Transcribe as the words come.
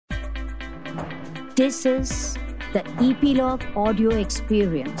This is the Epilogue Audio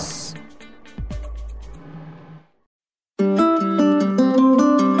Experience.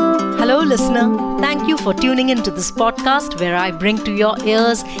 Hello, listener. Thank you for tuning into this podcast where I bring to your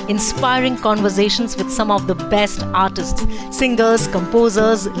ears inspiring conversations with some of the best artists, singers,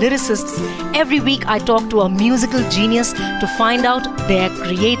 composers, lyricists. Every week I talk to a musical genius to find out their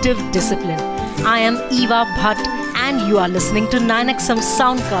creative discipline. I am Eva Bhatt and you are listening to 9XM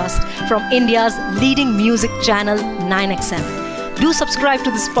Soundcast from India's leading music channel 9XM. Do subscribe to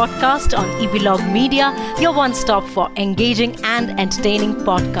this podcast on Epilogue Media, your one-stop for engaging and entertaining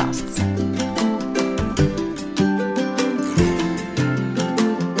podcasts.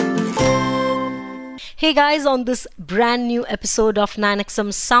 Hey guys, on this brand new episode of 9XM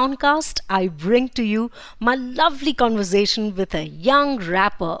Soundcast, I bring to you my lovely conversation with a young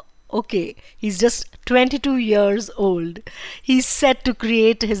rapper. Okay, he's just 22 years old. He's set to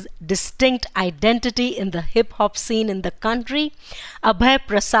create his distinct identity in the hip-hop scene in the country. Abhay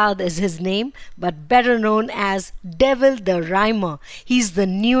Prasad is his name, but better known as Devil the Rhymer. He's the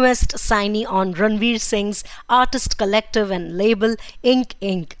newest signee on Ranveer Singh's artist collective and label Ink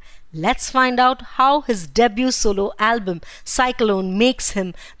Inc. Let's find out how his debut solo album Cyclone makes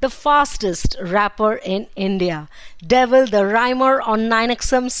him the fastest rapper in India. Devil the Rhymer on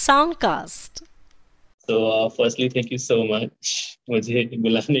 9XM Soundcast. So firstly, thank you so much मुझे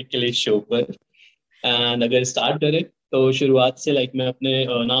बुलाने के लिए show पर. And अगर start करें तो शुरुआत से मैं अपने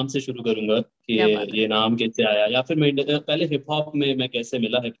नाम से शुरू करूंगा कि ये नाम कैसे आया या फिर मैं पहले हिप हॉप में मैं कैसे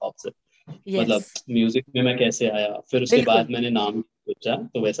मिला हिप हॉप से. मतलब म्यूजिक में मैं कैसे आया, फिर उसके बाद मैंने नाम सोचा,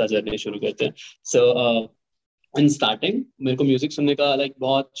 तो वैसा जर्नी शुरू करते हैं. सो इन स्टार्टिंग मेरे को म्यूजिक सुनने का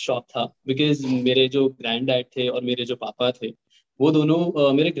बहुत शौक था, बिकॉज मेरे जो ग्रैंड डैड थे और मेरे जो पापा थे वो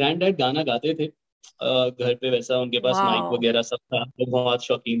दोनों, मेरे ग्रैंड डैड गाना गाते थे घर पे, वैसा उनके पास माइक वगैरह सब था, वो बहुत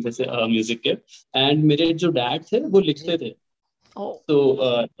शौकीन थे म्यूजिक के. एंड मेरे जो डैड थे वो लिखते थे.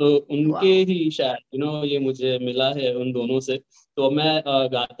 तो उनके ही शायद ये मुझे मिला है उन दोनों से. तो मैं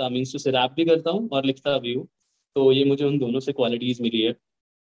गाता मीन्स से रैप भी करता हूँ और लिखता भी हूँ, तो ये मुझे उन दोनों से क्वालिटीज मिली है.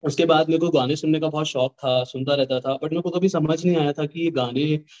 उसके बाद मेरे को गाने सुनने का बहुत शौक था, सुनता रहता था, बट मेरे को कभी समझ नहीं आया था कि ये गाने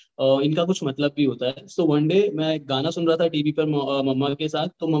इनका कुछ मतलब भी होता है. सो वन डे मैं गाना सुन रहा था टीवी पर मम्मा के साथ,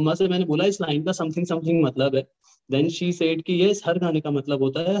 तो मम्मा से मैंने बोला इस लाइन का समथिंग समथिंग मतलब है. देन शी सेड कि ये हर गाने का मतलब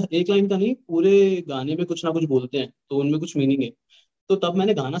होता है, एक लाइन का नहीं, पूरे गाने में कुछ ना कुछ बोलते हैं तो उनमें कुछ मीनिंग है. तो तब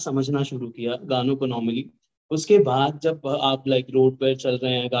मैंने गाना समझना शुरू किया, गानों को नॉर्मली. उसके बाद जब आप रोड पर चल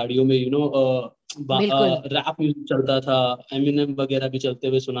रहे हैं, गाड़ियों में रैप म्यूजिक चलता था, एमिनेम वगैरह भी चलते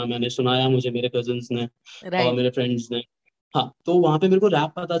हुए मैंने सुनाया मुझे मेरे कजिन्स ने और मेरे फ्रेंड्स ने. हाँ, तो वहां पे मेरे को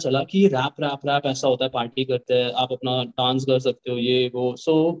रैप पता चला कि रैप रैप रैप ऐसा होता है, पार्टी करते हैं, आप अपना डांस कर सकते हो, ये वो.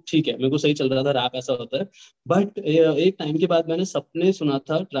 सो ठीक है, मेरे को सही चल रहा था, रैप ऐसा होता है. बट एक टाइम के बाद मैंने सपने सुना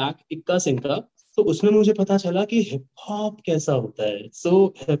था ट्रैक इक्का सिंह का, तो उसमें मुझे पता चला कि हिप हॉप कैसा होता है. सो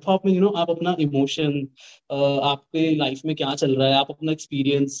हिप हॉप में आप अपना इमोशन, आपके लाइफ में क्या चल रहा है, आप अपना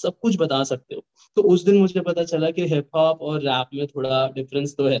एक्सपीरियंस सब कुछ बता सकते हो. तो उस दिन मुझे पता चला कि हिप हॉप और रैप में थोड़ा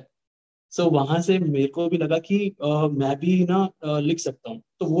डिफरेंस तो है. सो वहां से मेरे को भी लगा कि मैं भी लिख सकता हूँ.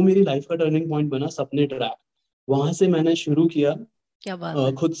 तो वो मेरी लाइफ का टर्निंग पॉइंट बना, सपने ट्रैक. वहां से मैंने शुरू किया क्या बात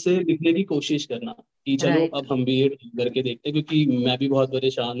है? खुद से लिखने की कोशिश करना कि चलो अब हम भी ये करके देखते हैं, क्योंकि मैं भी बहुत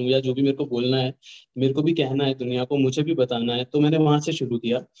परेशान हूँ, या जो भी मेरे को बोलना है, मेरे को भी कहना है दुनिया को, मुझे भी बताना है. तो मैंने वहां से शुरू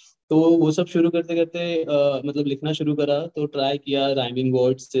किया. तो वो सब शुरू करते करते लिखना शुरू करा, तो ट्राई किया राइमिंग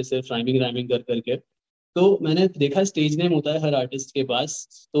वर्ड्स से, सिर्फ राइमिंग राइमिंग कर करके. तो मैंने देखा स्टेज नेम होता है हर आर्टिस्ट के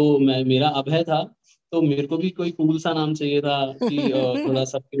पास, तो मेरा अभय था. तो मेरे को भी कोई कूल सा नाम चाहिए था कि थोड़ा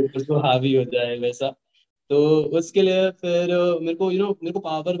सबके ऊपर को हावी हो जाए वैसा. तो उसके लिए फिर मेरे को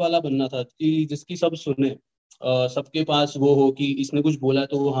पावर वाला बनना था कि जिसकी सब सुने, सबके पास वो हो कि इसने कुछ बोला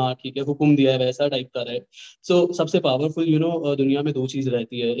तो हाँ ठीक है, हुक्म दिया है, वैसा टाइप का रहे. सो सबसे पावरफुल दुनिया में दो चीज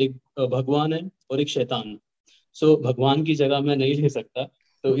रहती है, एक भगवान है और एक शैतान. सो भगवान की जगह मैं नहीं ले सकता,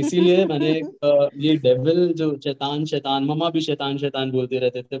 तो इसीलिए मैंने ये डेविल, जो शैतान शैतान, मम्मा भी शैतान शैतान बोलते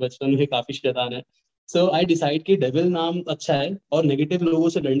रहते थे बचपन में, काफी शैतान है. सो आई डिसाइड कि डेविल नाम अच्छा है और नेगेटिव लोगों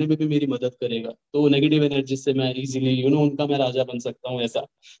से लड़ने में भी मेरी मदद करेगा. तो नेगेटिव एनर्जी से मैं इजीली उनका मैं राजा बन सकता हूँ ऐसा.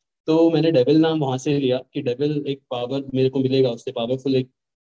 तो मैंने डेविल नाम वहां से लिया कि डेविल एक पावर मेरे को मिलेगा, उससे पावरफुल एक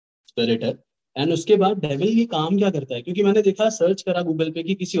स्पिरिट है. एंड उसके बाद डेविल ये काम क्या करता है, क्योंकि मैंने देखा, सर्च करा गूगल पे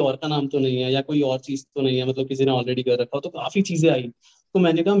कि किसी और का नाम तो नहीं है या कोई और चीज तो नहीं है, मतलब किसी ने ऑलरेडी कर रखा हो, तो काफी चीजें आई. तो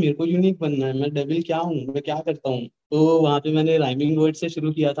मैंने कहा मेरे को यूनिक बनना है, मैं डेविल क्या हूँ, मैं क्या करता हूँ. तो वहां पे मैंने राइमिंग वर्ड से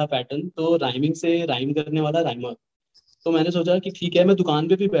शुरू किया था पैटर्न, तो राइमिंग से राइम करने वाला राइमर. तो मैंने सोचा कि ठीक है, मैं दुकान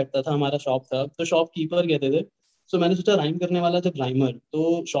पे भी बैठता था, हमारा शॉप था, तो शॉपकीपर कहते थे. सो मैंने सोचा राइम करने वाला जब राइमर,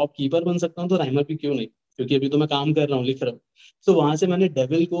 तो शॉपकीपर बन सकता हूँ, तो राइमर भी क्यों नहीं, क्योंकि अभी तो मैं काम कर रहा हूँ, लिख रहा हूँ. सो वहां से मैंने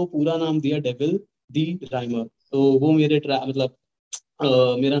डेविल को पूरा नाम दिया, डेविल दी राइमर। तो वो मेरे मतलब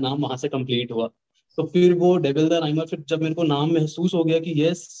मेरा नाम वहां से कंप्लीट हुआ। तो फिर वो डेविल द राइमर, फिर जब मेरे को नाम महसूस हो गया कि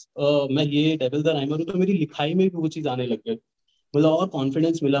यस मैं ये डेविल द राइमर हूँ, तो मेरी लिखाई में भी वो चीज़ आने लग गई। मतलब और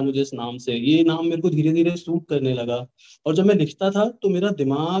कॉन्फिडेंस मिला मुझे इस नाम से, ये नाम मेरे को धीरे धीरे सूट करने लगा। और जब मैं लिखता था तो मेरा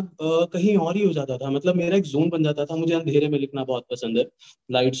दिमाग कहीं और ही हो जाता था, मतलब मेरा एक जोन बन जाता था। मुझे अंधेरे में लिखना बहुत पसंद है,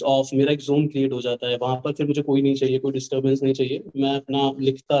 लाइट्स ऑफ, मेरा एक जोन क्रिएट हो जाता है वहां पर। फिर मुझे कोई नहीं चाहिए, कोई डिस्टरबेंस नहीं चाहिए, मैं अपना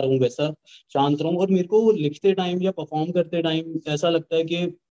लिखता रहूं वैसा, शांत रहूं। और मेरे को लिखते टाइम या परफॉर्म करते टाइम ऐसा लगता है कि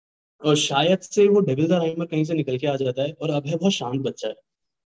शायद से वो डेविल द राइमर कहीं से निकल के आ जाता है। और अभय बहुत शांत बच्चा है,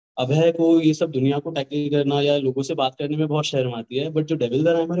 अभय को ये सब दुनिया को टैकल करना या लोगों से बात करने में बहुत शर्म आती है, बट जो डेविल द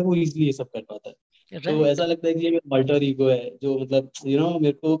राइमर है वो इजीली ये सब कर पाता है। तो राइट। ऐसा लगता है कि ये मेरा अल्टर ईगो है जो मतलब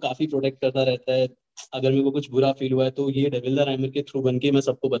मेरे को काफी प्रोटेक्ट करता रहता है। अगर मेरे को कुछ बुरा फील हुआ है तो ये डेविल द राइमर के थ्रू बन के मैं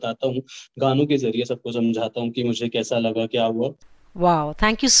सबको बताता हूँ, गानों के जरिए सबको समझाता हूँ कि मुझे कैसा लगा, क्या हुआ। Wow,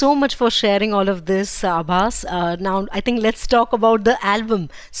 thank you so much for sharing all of this, Abbas. Now, I think let's talk about the album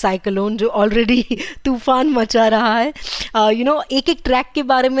Cyclone, जो already तूफान मचा रहा है. एक एक ट्रैक के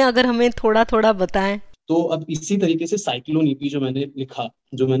बारे में अगर हमें थोड़ा थोड़ा बताएं. तो अब इसी तरीके से साइक्लोन ईपी जो मैंने लिखा,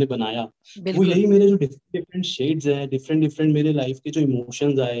 जो मैंने बनाया, वो बिल्कुल. यही मेरे जो डिफरेंट डिफरेंट शेड्स हैं, डिफरेंट डिफरेंट मेरे लाइफ के जो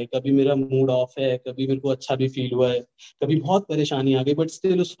इमोशंस आए, कभी मेरा मूड ऑफ है, कभी मेरे को अच्छा भी फील हुआ है, कभी बहुत परेशानी आ गई, बट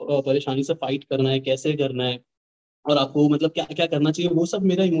स्टिल उस परेशानी से फाइट करना है, कैसे करना है, और आपको मतलब क्या क्या करना चाहिए, वो सब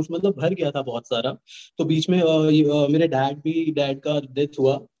मेरा इमोशन मतलब भर गया था बहुत सारा। तो बीच में मेरे डैड का डेथ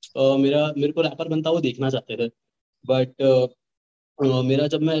हुआ। मेरे को रैपर बनता हुआ देखना चाहते थे, बट मेरा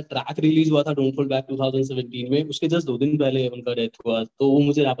जब मैं ट्रैक रिलीज हुआ था डोंट होल्ड बैक 2017 में, उसके जस्ट 2 दिन पहले उनका डेथ हुआ, तो वो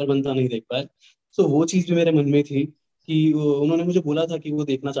मुझे रैपर बनता नहीं देख पाए। तो वो चीज़ भी मेरे मन में थी कि उन्होंने मुझे बोला था कि वो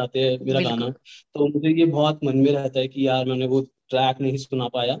देखना चाहते हैं मेरा गाना। बिल्कुल. तो मुझे ये बहुत मन में रहता है कि यार मैंने वो ट्रैक नहीं सुना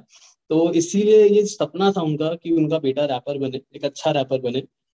पाया। तो इसीलिए ये सपना था उनका कि उनका बेटा रैपर बने, एक अच्छा रैपर बने।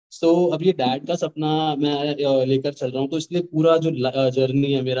 सो अब ये डैड का सपना मैं लेकर चल रहा हूँ, तो इसलिए पूरा जो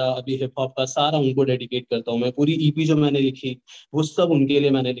जर्नी है मेरा अभी हिप हॉप का, सारा उनको डेडिकेट करता हूँ मैं। पूरी ईपी जो मैंने लिखी वो सब उनके लिए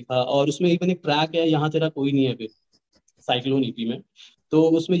मैंने लिखा। और उसमें इवन एक ट्रैक है यहाँ तेरा कोई नहीं है अभी, साइक्लोन ईपी में। तो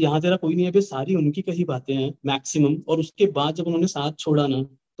उसमें यहाँ तेरा कोई नहीं है अभी सारी उनकी कही बातें हैं मैक्सिमम। और उसके बाद जब उन्होंने साथ छोड़ा ना,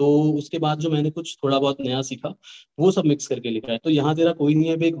 तो उसके बाद जो मैंने कुछ थोड़ा बहुत नया सीखा, वो सब मिक्स करके लिखा है। तो यहाँ तेरा कोई नहीं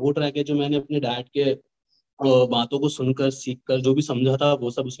है अभी एक वो ट्रैक है जो मैंने अपने डैड के बातों को सुनकर सीखकर जो भी समझा था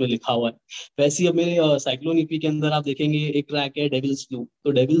वो सब उसमें लिखा हुआ है। वैसे ही अब मेरे साइक्लोन ईपी के अंदर आप देखेंगे एक ट्रैक है डेविल्स फ्लू।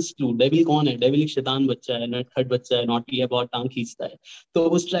 तो डेविल्स फ्लू, डेविल कौन है? डेविल एक शैतान बच्चा है, नटखट बच्चा है, नॉटी है, बहुत टांग खींचता है। तो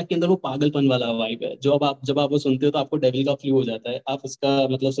उस ट्रैक के अंदर वो पागलपन वाला वाइब है, जो अब आप जब आप वो सुनते हो तो आपको डेविल का फ्लू हो जाता है, आप उसका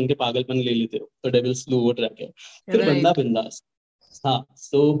मतलब सुन के पागलपन ले लेते हो। तो डेविल्स फ्लू वो ट्रैक है। फिर बंदा राइट. बिंदास। हाँ,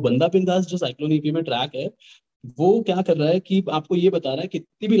 तो बंदा बिंदास जो साइक्लोन ईपी में ट्रैक है, वो क्या कर रहा है कि आपको ये बता रहा है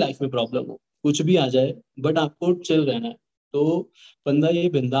कितनी भी लाइफ में प्रॉब्लम हो, कुछ भी आ जाए, बट आपको चिल रहना है। तो बंदा ये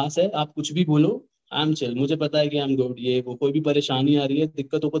बिंदास है, आप कुछ भी बोलो, आई एम चिल, मुझे पता है कि आई एम गुड। ये वो कोई भी परेशानी आ रही है,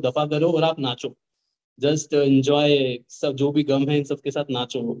 दिक्कतों को दफा करो और आप नाचो, जस्ट एंजॉय। सब जो भी गम है इन सब के साथ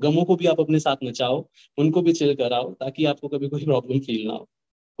नाचो, गमों को भी आप अपने साथ नचाओ, उनको भी चिल कराओ, ताकि आपको कभी कोई प्रॉब्लम फील ना हो।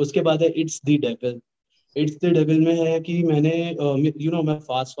 उसके बाद है it's the devil. It's the devil में है कि मैंने मैं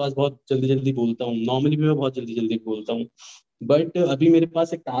फास्ट फास्ट बहुत जल्दी जल्दी बोलता हूँ, नॉर्मली भी मैं बहुत जल्दी जल्दी बोलता हूँ, बट अभी मेरे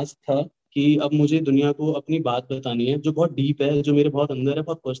पास एक टास्क था कि अब मुझे दुनिया को अपनी बात बतानी है जो बहुत डीप है, जो मेरे बहुत अंदर है,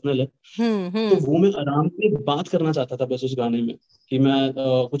 बहुत पर्सनल है। तो हम्म. वो मैं आराम से बात करना चाहता था बस उस गाने में, कि मैं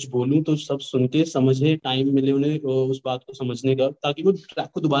कुछ बोलूं तो सब सुन के समझे, टाइम मिले उन्हें उस बात को समझने का, ताकि वो ट्रैक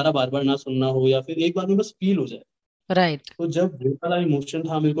को दोबारा बार बार ना सुनना हो, या फिर एक बार में बस फील हो जाए। राइट. तो जब वो वाला इमोशन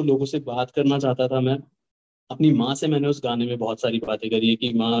था, मेरे को लोगों से बात करना चाहता था मैं, अपनी माँ से मैंने उस गाने में बहुत सारी बातें करी है, कि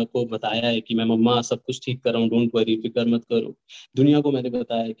माँ को बताया है कि मैं मम्मा सब कुछ ठीक कर रहा हूँ, डोंट वरी, फिक्र मत करो। दुनिया को मैंने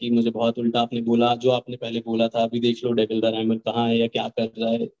बताया है कि मुझे बहुत उल्टा आपने बोला, जो आपने पहले बोला था, अभी देख लो डेविल द रैमर कहाँ है या क्या कर रहा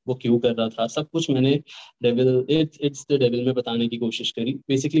है, वो क्यों कर रहा था, सब कुछ मैंने डेविल इट्स द डेविल में बताने की कोशिश करी।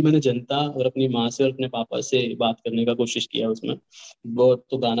 बेसिकली मैंने जनता और अपनी माँ से और अपने पापा से बात करने का कोशिश किया उसमें। वो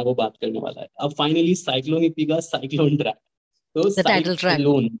तो गाना वो बात करने वाला है। अब फाइनली साइक्लोन ईपी का साइक्लोन ट्रैक, तो द टाइटल ट्रैक.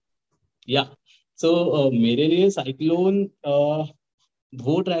 साइक्लोन, या सो मेरे लिए साइक्लोन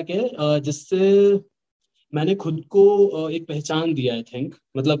वो ट्रैक है जिससे मैंने खुद को एक पहचान दिया, आई थिंक।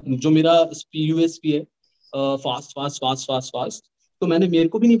 मतलब जो मेरा यूएसपी है, fast fast fast fast fast. तो मेरे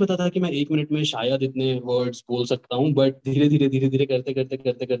को भी नहीं पता था कि मैं 1 मिनट में शायद इतने वर्ड्स बोल सकता हूँ, बट धीरे धीरे करते करते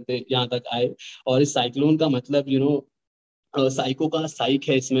करते करते यहाँ तक आए। और इस साइक्लोन का मतलब साइको का साइक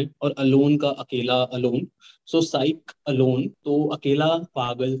है इसमें, और अलोन का अकेला, अलोन। सो साइक अलोन, तो अकेला,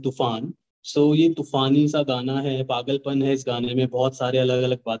 पागल, तूफान। सो ये तूफानी सा गाना है, पागलपन है इस गाने में, बहुत सारे अलग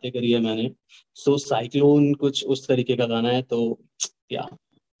अलग बातें करी है मैंने। सो साइक्लोन कुछ उस तरीके का गाना है, तो yeah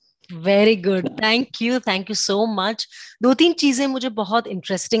very good, thank you so much. दो तीन चीजें मुझे बहुत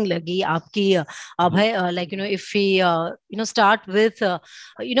इंटरेस्टिंग लगी आपकी, अभय, like if we start with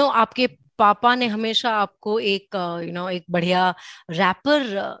आपके पापा ने हमेशा आपको एक एक बढ़िया wrapper,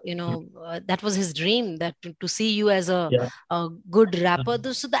 that was his dream, that to C you as या a good rapper.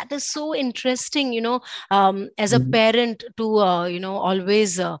 So that is so interesting, as a hmm, parent to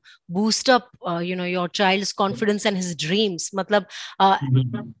always boost up your child's confidence and his dreams. मतलब uh,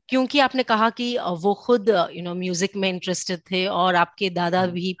 हम्म, क्योंकि आपने कहा कि वो खुद music में interested थे और आपके दादा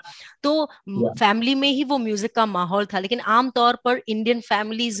भी, तो या फैमिली में ही वो म्यूजिक का माहौल था। लेकिन आमतौर पर इंडियन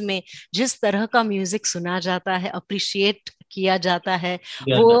फैमिलीज में जिस तरह का म्यूजिक सुना जाता है, अप्रिशिएट किया जाता है,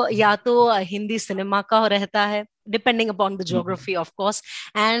 या वो या तो हिंदी सिनेमा का रहता है, depending upon the geography of course,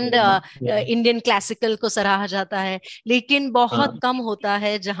 and या इंडियन क्लासिकल को सराहा जाता है। लेकिन बहुत हाँ कम होता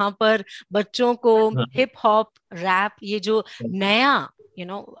है जहां पर बच्चों को हाँ हिप हॉप, रैप, ये जो नया,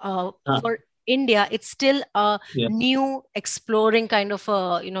 हाँ for India, it's still a या new exploring kind of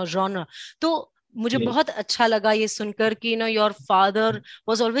a genre. तो मुझे बहुत अच्छा लगा ये सुनकर कि your father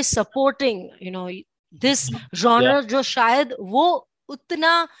was always supporting this या genre, जो शायद वो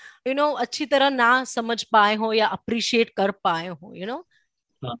उतना अच्छी तरह ना समझ पाए हो या अप्रिशिएट कर पाए हो।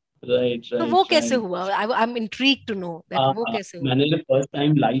 हाँ राइट तो वो राइट कैसे राइट। हुआ? I am intrigued to know that वो कैसे हुआ। मैंने फर्स्ट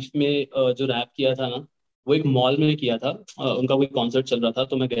टाइम लाइफ में जो रैप किया था ना, वो एक मॉल में किया था। उनका कोई कॉन्सर्ट चल रहा था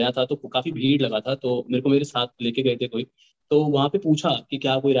तो मैं गया था, तो काफी भीड़ लगा था, तो मेरे को मेरे साथ लेके गए थे कोई। तो वहां पे पूछा कि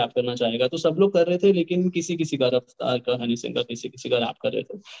क्या कोई रैप करना चाहेगा, तो सब लोग कर रहे थे, लेकिन किसी किसी का, रफ्तार का, हनी सिंह का, किसी किसी का रैप कर रहे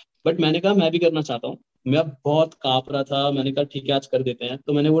थे। बट मैंने कहा मैं भी करना चाहता हूँ। मैं बहुत कांप रहा था, मैंने कहा ठीक है आज कर देते हैं,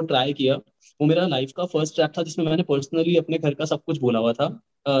 तो मैंने वो ट्राई किया। वो मेरा लाइफ का फर्स्ट रैप था जिसमें मैंने पर्सनली अपने घर का सब कुछ बोला हुआ था,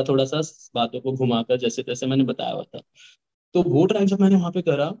 थोड़ा सा बातों को घुमाकर जैसे तैसे मैंने बताया हुआ था। तो वो ट्राई जब मैंने वहां पे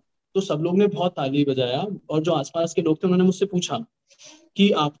करा, तो सब लोग ने बहुत ताली बजाया। और जो आसपास के लोग थे उन्होंने मुझसे पूछा कि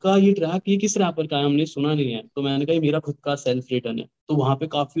आपका ये ट्रैक ये किस रैपर का है, हमने सुना नहीं है। तो मैंने कहा ये मेरा खुद का सेल्फ रिटन है। तो वहां पे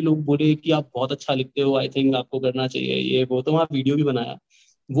काफी लोग बोले कि आप बहुत अच्छा लिखते हो, आई थिंक आपको करना चाहिए ये वो। तो वहाँ वीडियो भी बनाया।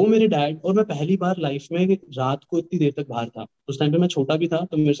 वो मेरे डैड और मैं पहली बार लाइफ में रात को इतनी देर तक बाहर था। उस टाइम पे मैं छोटा भी था,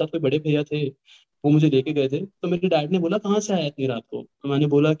 तो मेरे साथ कोई बड़े भैया थे, वो मुझे लेके गए थे। तो मेरे डैड ने बोला कहाँ से आया इतनी रात को, तो मैंने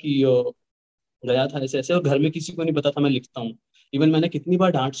बोला कि गया था ऐसे ऐसे, और घर में किसी को नहीं पता था मैं लिखता हूँ। इवन मैंने कितनी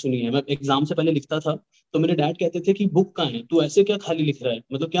बार डांट सुनी है, मैं एग्जाम से पहले लिखता था, तो मेरे डैड कहते थे कि बुक कहाँ है, तू ऐसे क्या खाली लिख रहा है,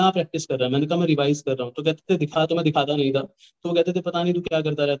 मतलब क्या प्रैक्टिस कर रहा है। मैंने कहा मैं रिवाइज कर रहा हूँ। तो कहते थे दिखा, तो मैं दिखाता नहीं था। तो वो कहते थे पता नहीं तू क्या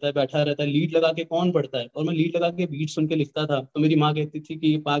करता रहता है, बैठा रहता है, लीड लगा के कौन पढ़ता है। और मैं लीड लगा के बीट सुन के लिखता था। तो मेरी माँ कहती थी कि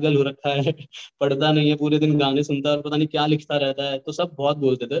ये पागल हो रखा है पढ़ता नहीं है, पूरे दिन गाने सुनता है और पता नहीं क्या लिखता रहता है। तो सब बहुत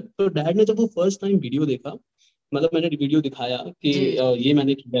बोलते थे। तो डैड ने जब वो फर्स्ट टाइम वीडियो देखा, मतलब मैंने वीडियो दिखाया कि जी। ये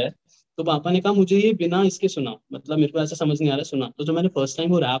मैंने किया है, तो पापा ने कहा मुझे ये बिना इसके सुना, मतलब मेरे को ऐसा समझ नहीं आ रहा, सुना। तो जब मैंने फर्स्ट टाइम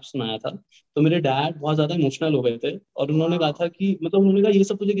वो रैप सुनाया था, तो मेरे डैड बहुत ज्यादा इमोशनल हो गए थे। और उन्होंने कहा वाह। था कि, मतलब उन्होंने कहा ये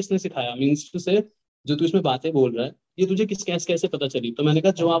सब तुझे किसने सिखाया, मीन्स टू से जो तू इसमें बातें बोल रहा है ये तुझे किस कैसे कैसे पता चली। तो मैंने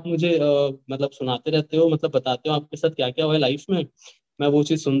कहा जो आप मुझे मतलब सुनाते रहते हो, मतलब बताते हो आपके साथ क्या क्या हुआ है लाइफ में, मैं वो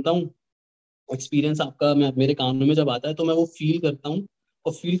चीज सुनता हूँ। एक्सपीरियंस आपका मैं मेरे कानों में जब आता है तो मैं वो फील करता हूँ।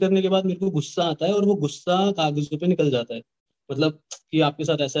 और फील करने के बाद मेरे को गुस्सा आता है, और वो गुस्सा कागजों पे निकल जाता है। मतलब कि आपके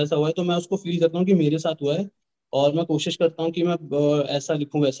साथ ऐसा ऐसा हुआ है, तो मैं उसको फील करता हूँ कि मेरे साथ हुआ है। और मैं कोशिश करता हूँ कि मैं ऐसा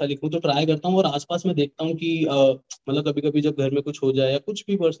लिखूं वैसा लिखूं, तो ट्राई करता हूँ। और आसपास मैं देखता हूँ कि मतलब कभी कभी जब घर में कुछ हो जाए या कुछ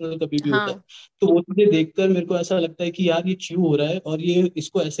भी पर्सनल कभी भी होता है, हाँ। तो वो चीजें देखकर मेरे को ऐसा लगता है कि यार ये क्यों हो रहा है और ये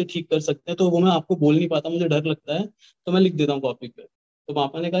इसको ऐसे ठीक कर सकते हैं। तो वो मैं आपको बोल नहीं पाता, मुझे डर लगता है, तो मैं लिख देता हूँ कॉपी पे। तो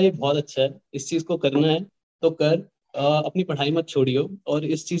पापा ने कहा ये बहुत अच्छा है, इस चीज को करना है तो कर, अपनी पढ़ाई मत छोड़ियो, और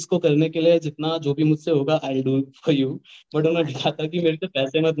इस चीज को करने के लिए जितना जो भी मुझसे होगा I do for you. But उन्होंने कहा था कि मेरे से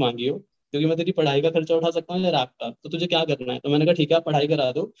पैसे मत मांगियो, क्योंकि मैं तेरी पढ़ाई का खर्चा उठा सकता हूँ या रैप का, तो तुझे क्या करना है। तो मैंने कहा ठीक है आप पढ़ाई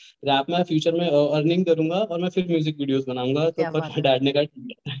करा दो, रैप में फ्यूचर में अर्निंग करूंगा और मैं फिर म्यूजिक वीडियोस बनाऊंगा। तो क्या बात पर है। डैड ने कहा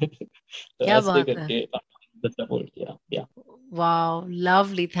ठीक है तो क्या ऐसे बात है। करके सपोर्ट किया या Wow,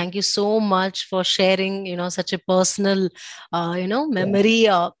 lovely. Thank you so much for sharing, such a personal, memory,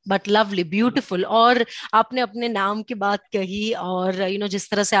 but lovely, beautiful. और आपने अपने नाम की बात कही, और जिस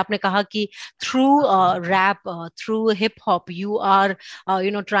तरह से आपने कहा कि through rap, through hip hop, you are,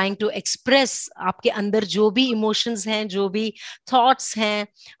 trying to express आपके अंदर जो भी emotions हैं, जो भी thoughts हैं,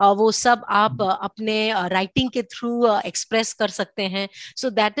 वो सब आप अपने writing के through express कर सकते हैं.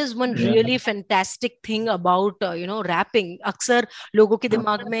 So that is one या really fantastic thing about about rapping. अक्सर लोगों के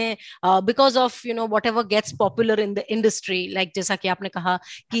दिमाग में because of whatever gets popular in the industry, like जैसा कि आपने कहा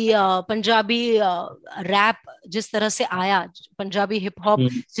कि पंजाबी रैप जिस तरह से आया, पंजाबी हिप हॉप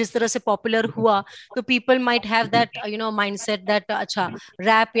जिस तरह से पॉपुलर हुआ, तो people might have that mindset that अच्छा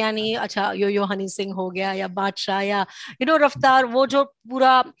रैप यानी अच्छा यो हनी सिंह हो गया या बादशाह या रफ्तार, वो जो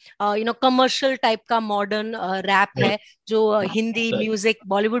पूरा कमर्शियल टाइप का मॉडर्न रैप है जो हिंदी म्यूजिक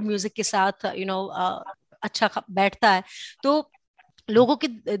बॉलीवुड म्यूजिक के साथ अच्छा बैठता है। तो लोगों के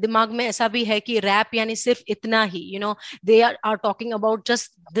दिमाग में ऐसा भी है कि रैप यानी सिर्फ इतना ही, they are talking about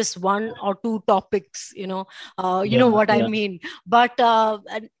just this one और to topics, what I mean. But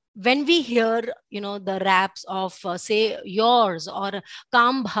when we hear the raps of say yours or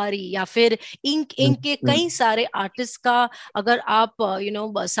काम भारी या फिर इंक के कई सारे आर्टिस्ट का अगर आप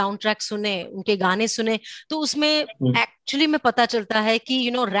साउंड ट्रैक सुने, उनके गाने सुने, तो उसमें एक्चुअली में पता चलता है कि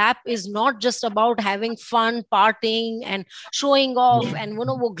rap is not just about having fun, parting and showing off and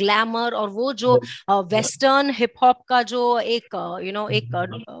वो ग्लैमर और वो जो वेस्टर्न हिप हॉप का जो एक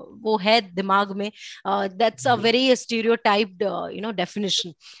वो है दिमाग में, that's a very stereotyped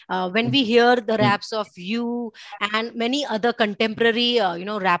definition. When we hear the raps of you and many other contemporary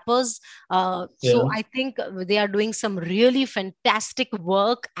rappers, so I think they are doing some really fantastic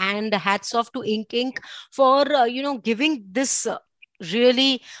work, and hats off to Ink for giving this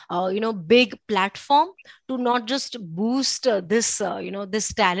really big platform to not just boost this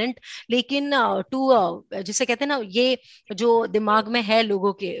this talent, लेकिन to जिसे कहते हैं ना, ये जो दिमाग में है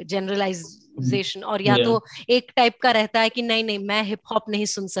लोगों के जनरलाइजेशन, और या तो एक टाइप का रहता है कि नहीं मैं हिप हॉप नहीं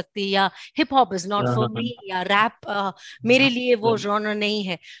सुन सकती, या hip hop is not for me, या रैप मेरे लिए वो जॉनर नहीं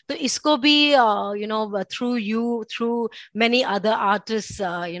है. तो इसको भी through you, through many other artists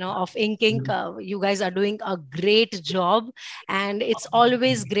of Ink, you guys are doing a great job, and it's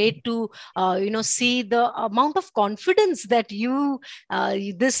always great to see the amount of confidence that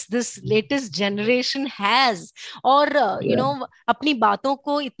this latest generation has, और अपनी बातों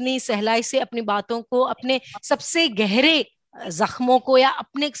को इतनी सहलाई से, अपनी बातों को, अपने सबसे गहरे जख्मों को या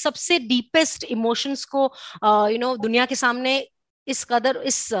अपने सबसे डीपेस्ट इमोशंस को दुनिया के सामने इस कदर,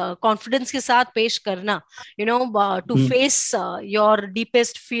 इस कॉन्फिडेंस के साथ पेश करना, to face your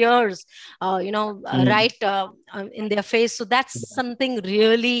deepest fears right in their face. So that's something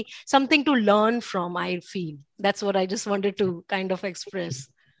really, something to learn from, I feel. That's what I just wanted to kind of express.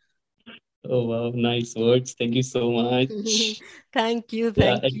 Oh wow, nice words, thank you so much. Thank you.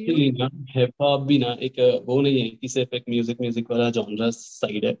 Actually ना hip hop भी ना एक वो नहीं है कि सिर्फ एक म्यूजिक वाला जॉनरा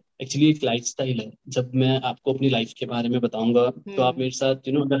साइड है, एक्चुअली एक लाइफस्टाइल है. जब मैं आपको अपनी लाइफ के बारे में बताऊंगा तो आप मेरे साथ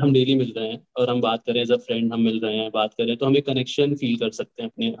अगर हम डेली मिल रहे हैं और हम बात करें एज अ फ्रेंड, हम मिल रहे हैं, बात करें, तो हम एक कनेक्शन फील कर सकते हैं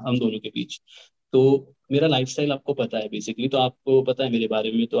अपने हम दोनों के बीच. तो मेरा लाइफस्टाइल आपको पता है बेसिकली, तो आपको पता है मेरे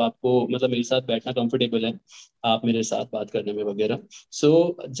बारे में, तो आपको मतलब मेरे साथ बैठना कंफर्टेबल है, आप मेरे साथ बात करने में वगैरह.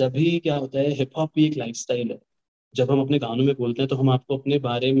 सो जब भी क्या होता है, हिप हॉप भी एक लाइफस्टाइल है. जब हम अपने गानों में बोलते हैं तो हम आपको अपने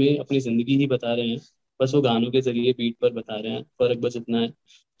बारे में, अपनी जिंदगी ही बता रहे हैं, बस वो गानों के जरिए बीट पर बता रहे हैं, फर्क बस इतना है.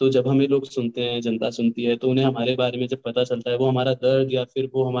 तो जब हमें लोग सुनते हैं, जनता सुनती है, तो उन्हें हमारे बारे में जब पता चलता है, वो हमारा दर्द या फिर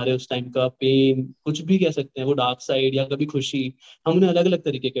वो हमारे उस टाइम का पेन, कुछ भी कह सकते हैं, वो डार्क साइड या कभी खुशी, हम उन्हें अलग अलग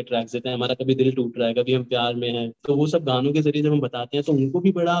तरीके के ट्रैक्स देते हैं. हमारा कभी दिल टूट रहा है, कभी हम प्यार में हैं, तो वो सब गानों के जरिए जब हम बताते हैं तो उनको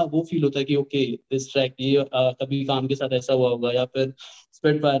भी बड़ा वो फील होता है कि ओके दिस ट्रैक, ये कभी काम के साथ ऐसा हुआ होगा, या फिर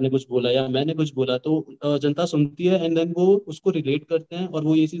स्पेटफायर ने कुछ बोला या मैंने कुछ बोला, तो जनता सुनती है एंड देन वो उसको रिलेट करते हैं और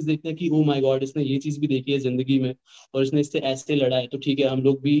वो ये चीज देखते हैं कि ओ माय गॉड, इसने ये चीज भी देखी है जिंदगी में और इसने इससे ऐसे लड़ा है, तो ठीक है हम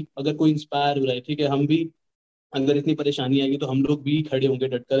लोग भी, अगर कोई इंस्पायर हो रहा है, ठीक है हम भी, अगर इतनी परेशानी आएगी तो हम लोग भी खड़े होंगे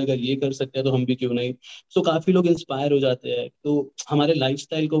डटकर, अगर ये कर सकते हैं तो हम भी क्यों नहीं. सो काफी लोग इंस्पायर हो जाते हैं, तो हमारे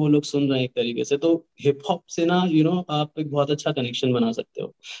लाइफस्टाइल को वो लोग सुन रहे हैं एक तरीके से. तो हिप हॉप से ना आप एक बहुत अच्छा कनेक्शन बना सकते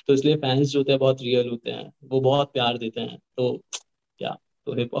हो, तो इसलिए फैंस जो होते हैं बहुत रियल होते हैं, वो बहुत प्यार देते हैं. तो क्या,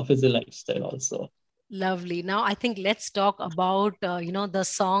 तो hip hop is a lifestyle also. Lovely. Now I think let's talk about the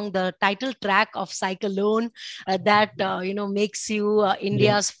song, the title track of Cyclone, that makes you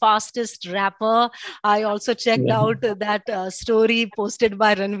India's fastest rapper. I also checked out that story posted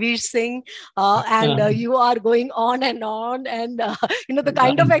by Ranveer Singh, and you are going on, and the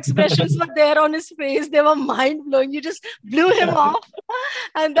kind of expressions were there on his face, they were mind blowing. You just blew him off,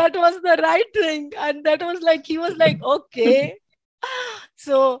 and that was the right thing, and that was like, he was like, okay.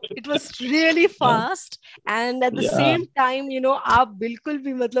 So it was really fast, and at the same time आप बिल्कुल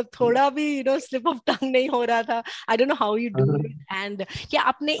भी मतलब थोड़ा भी slip of tongue नहीं हो रहा था. I don't know how you do it, and क्या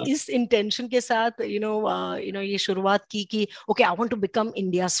आपने इस intention के साथ ये शुरुआत की कि okay I want to become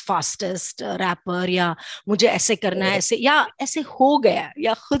India's fastest rapper, या मुझे ऐसे करना है, ऐसे, या ऐसे हो गया,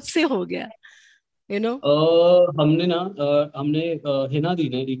 या खुद से हो गया? हमने हिना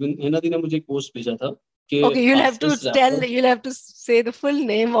दी ने मुझे एक पोस्ट भेजा था कि Okay, fastest rapper. you'll have to say the full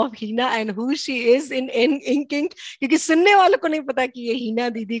name of Hina and who she is in Ink, क्योंकि सुनने वालों को नहीं पता कि ये हीना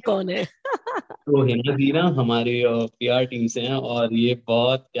दीदी कौन है. तो हिना दी ना हमारे पीआर टीम से हैं, और ये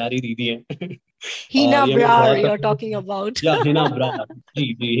बहुत प्यारी दीदी है। और Hina ये हमें Brar बहुत you're talking about. या हिना ब्रार,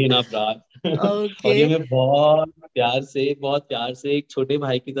 जी जी हिना ब्रार। और ये Okay. हमें बहुत प्यार से एक छोटे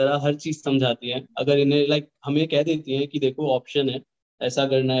भाई की तरह हर चीज समझाती है। अगर इन्हें लाइक हमें कह देती हैं कि देखो ऑप्शन है, ऐसा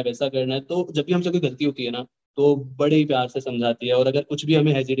करना है वैसा करना है, तो जब भी हमसे कोई गलती होती है ना, तो बड़े ही प्यार से समझाती है। और अगर कुछ भी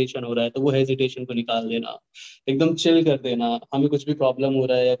हमें हेजिटेशन हो रहा है तो वो हेजिटेशन को निकाल देना, एकदम चिल कर देना। हमें कुछ भी प्रॉब्लम हो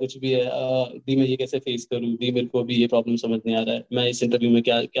रहा है या कुछ भी है, दी मैं ये कैसे फेस करूँ, दी मेरे को अभी ये प्रॉब्लम समझ नहीं आ रहा है, मैं इस इंटरव्यू में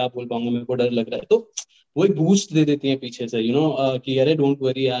क्या क्या बोल पाऊंगा, मेरे को डर लग रहा है, तो वो एक बूस्ट दे देती है पीछे से, कि अरे डोंट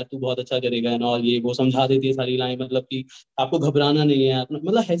वरी यार, तू बहुत अच्छा करेगा एंड ऑल, ये वो समझा देती है सारी लाइन, मतलब कि आपको घबराना नहीं है, अपना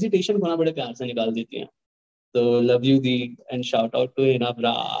मतलब हेजिटेशन को ना बड़े प्यार से निकाल देती है। तो लव यू दी, and shout out to Hina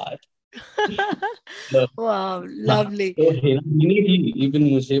Brar. Wow, हाँ, lovely. तो हेना ने ही इवन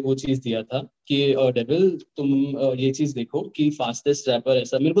मुझे वो चीज दिया था कि डेविल तुम ये चीज देखो कि फास्टेस्ट रैपर,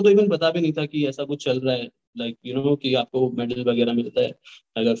 ऐसा मेरे को तो इवन पता भी नहीं था कि ऐसा कुछ चल रहा है, लाइक कि आपको मेडल वगैरह मिलता है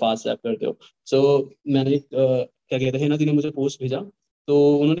अगर फास्ट रैप करते हो। सो मैंने क्या कहते हैं, हेना दी ने मुझे पोस्ट भेजा,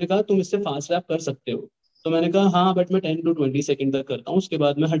 तो उन्होंने कहा तुम इससे फास्ट रैप कर सकते हो। तो मैंने कहा हाँ, बट मैं 10 to 20 सेकंड तक करता हूँ, उसके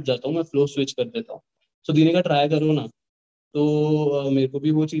बाद मैं हट जाता हूँ, मैं फ्लो स्विच कर देता हूँ। तो दी ने कहा ट्राई करो ना। तो मेरे को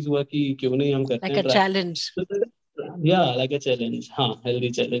भी वो चीज हुआ कि क्यों नहीं, हम करते Like हैं a ट्राई। challenge. या लाइक अ चैलेंज, हाँ हेल्दी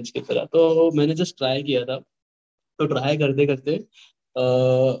चैलेंज की तरह, तो मैंने जस्ट ट्राई किया था। तो ट्राई करते करते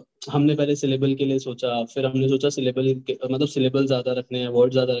हमने पहले सिलेबल के लिए सोचा, फिर हमने सोचा सिलेबल मतलब सिलेबल ज्यादा रखने हैं,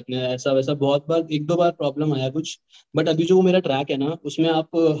 वर्ड ज्यादा रखने हैं, ऐसा वैसा बहुत बार, एक दो बार प्रॉब्लम आया कुछ। बट अभी जो मेरा ट्रैक है ना, उसमें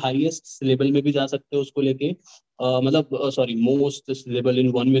आप हाईएस्ट सिलेबल में भी जा सकते हो उसको लेके, मतलब सॉरी, मोस्ट सिलेबल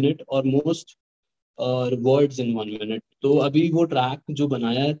इन 1 मिनट और मोस्ट और वर्ड्स इन 1 मिनट। तो अभी वो ट्रैक जो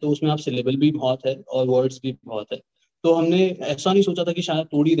बनाया है, तो उसमें आप सिलेबल भी बहुत है और वर्ड्स भी बहुत है। तो हमने ऐसा नहीं सोचा था कि शायद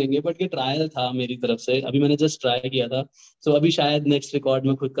तोड़ ही देंगे, बट ये ट्रायल था मेरी तरफ से, अभी मैंने जस्ट ट्राई किया था। सो अभी शायद नेक्स्ट रिकॉर्ड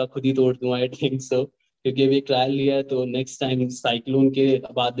में खुद का खुद ही तोड़ दूं, आई थिंक सो, क्योंकि अभी एक ट्रायल लिया है, तो नेक्स्ट टाइम साइक्लोन के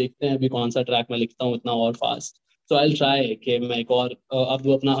बाद देखते हैं अभी कौन सा ट्रैक मैं लिखता हूँ उतना और फास्ट। तो आई ट्राई कि मैं एक और अब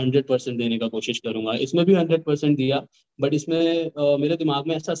वो अपना 100% देने का कोशिश करूंगा, इसमें भी 100% दिया। बट इसमें मेरे दिमाग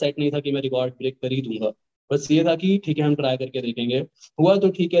में ऐसा सेट नहीं था कि मैं रिकॉर्ड ब्रेक कर ही दूंगा। बस ये था कि ठीक है हम ट्राई करके देखेंगे, हुआ तो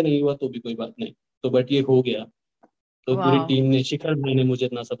ठीक है, नहीं हुआ तो भी कोई बात नहीं। तो बट ये हो गया। तो पूरी Wow. टीम ने, शिखर भाई ने मुझे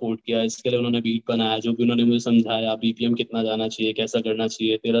इतना सपोर्ट किया, इसके लिए उन्होंने बीट बनाया, जो भी उन्होंने मुझे समझाया बीपीएम कितना जाना चाहिए, कैसा करना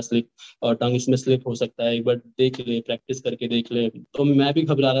चाहिए, तेरा स्लिप और टंग इसमें स्लिप हो सकता है, एक बार देख ले, प्रैक्टिस करके देख ले। तो मैं भी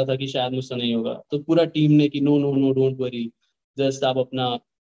घबरा रहा था कि शायद मुझसे नहीं होगा, तो पूरा टीम ने कि no no no don't worry, just आप अपना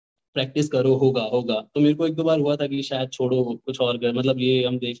प्रैक्टिस करो, होगा होगा। तो मेरे को एक दो बार हुआ था कि शायद छोड़ो कुछ और कर, मतलब ये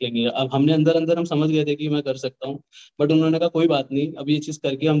हम देख लेंगे, अब हमने अंदर अंदर हम समझ गए थे कि मैं कर सकता हूँ। बट उन्होंने कहा कोई बात नहीं, अब ये चीज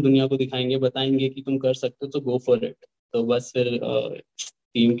करके हम दुनिया को दिखाएंगे, बताएंगे कि तुम कर सकते हो, तो गो फॉर इट। तो बस फिर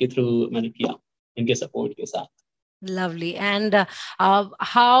टीम के थ्रू मैंने किया, इनके सपोर्ट के साथ। Lovely. And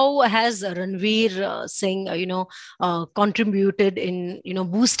how has Ranveer Singh, contributed in,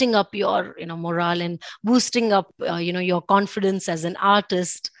 boosting up your, morale and boosting up, your confidence as an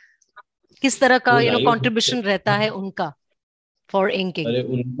artist? किस तरह का, वो लाइव, contribution रहता है उनका for inking? अरे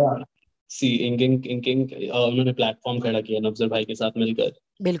उनका, सी इंकिंग इंकिंग उन्होंने प्लेटफॉर्म खड़ा किया नवजर भाई के साथ मिलकर।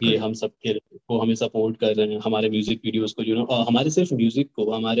 ये बिल्कुल. हम सब के वो हमें सपोर्ट कर रहे हैं, हमारे म्यूजिक वीडियोस को, हमारे सिर्फ म्यूजिक को,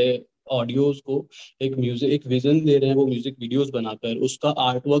 हमारे ऑडियोज को एक म्यूजिक, एक विजन दे रहे हैं, वो म्यूजिक वीडियोस बनाकर, उसका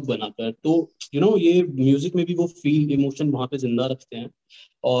आर्ट वर्क बनाकर। तो ये म्यूजिक में भी वो फील इमोशन वहाँ पे जिंदा रखते हैं।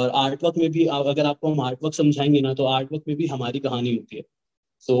 और आर्ट वर्क में भी अगर आपको हम आर्ट वर्क समझाएंगे ना, तो आर्ट वर्क में भी हमारी कहानी होती है।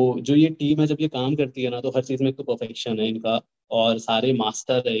 तो जो ये टीम है जब ये काम करती है ना, तो हर चीज में एक तो परफेक्शन है इनका, और सारे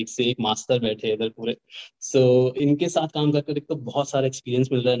मास्टर है, एक से एक मास्टर बैठे हैं इधर पूरे। सो इनके साथ काम करके एक तो बहुत सारा एक्सपीरियंस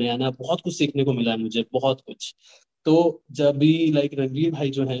मिल रहा है, नया नया बहुत कुछ सीखने को मिला है मुझे, बहुत कुछ। तो जब भी लाइक रणवीर भाई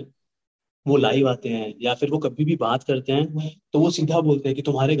जो हैं, वो लाइव आते हैं या फिर वो कभी भी बात करते हैं, तो वो सीधा बोलते हैं कि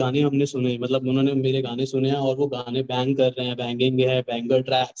तुम्हारे गाने हमने सुने, मतलब उन्होंने मेरे गाने सुने हैं और वो गाने बैंग कर रहे हैं, बैंगिंग है, बैंगर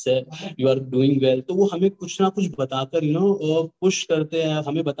ट्रैक्स है, यू आर डूइंग वेल। तो वो हमें कुछ ना कुछ बताकर पुश करते हैं,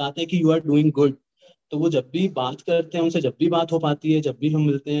 हमें बताते हैं कि यू आर डूइंग गुड। तो वो जब भी बात करते हैं, उनसे जब भी बात हो पाती है, जब भी हम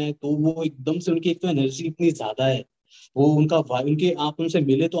मिलते हैं, तो वो एकदम से उनकी एक तो एनर्जी इतनी ज्यादा है, वो उनका उनके आप उनसे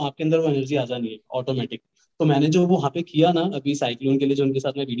मिले तो आपके अंदर वो एनर्जी आ जानी है ऑटोमेटिक। तो मैंने जो वो वहाँ पे किया ना अभी साइक्लोन के लिए, जो उनके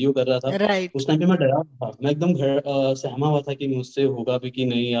साथ मैं वीडियो कर रहा था, Right. उस टाइम पे मैं डरा हुआ था, मैं एकदम घर सहमा हुआ था कि मुझसे होगा भी कि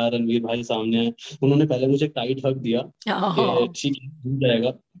नहीं यार, रणवीर भाई सामने है। उन्होंने पहले मुझे टाइट हक दिया कि Oh, ठीक है हो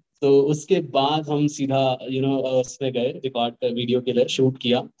जाएगा। तो उसके बाद हम सीधा उसमें गए, रिकॉर्ड कर वीडियो के लिए शूट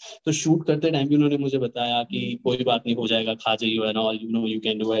किया। तो शूट करते टाइम भी उन्होंने मुझे बताया कि कोई बात नहीं, हो जाएगा, खा जाइयो and all, you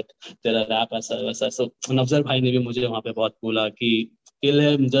can do it, तेरा रैप ऐसा वैसा। सो नवजर भाई ने भी मुझे वहाँ पे बहुत बोला कि स्किल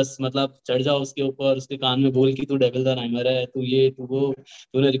है, जस्ट मतलब चढ़ जाओ उसके ऊपर, उसके कान में बोल कि तू डेविल द राइमर है, तू ये तू वो,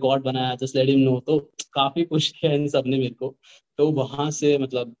 तूने रिकॉर्ड बनाया, जस्ट लेट हिम नो। तो काफी पुश किया इन सब ने मेरे को। तो वहां से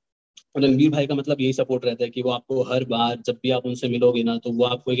मतलब रणवीर भाई का मतलब यही सपोर्ट रहता है कि वो आपको हर बार जब भी आप उनसे मिलोगे ना, तो वो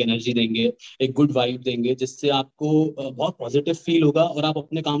आपको एक एनर्जी देंगे, एक गुड वाइब देंगे, जिससे आपको बहुत पॉजिटिव फील होगा और आप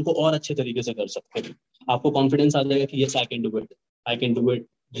अपने काम को और अच्छे तरीके से कर सकते हैं। आपको कॉन्फिडेंस आ जाएगा कि yes I can do it, I can do it,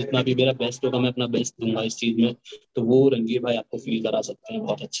 जितना भी मेरा बेस्ट होगा मैं अपना बेस्ट दूंगा इस चीज में। तो वो रणवीर भाई आपको फील करा सकते हैं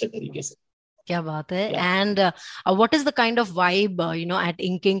बहुत अच्छे तरीके से। क्या बात है. या And what is the kind of vibe, at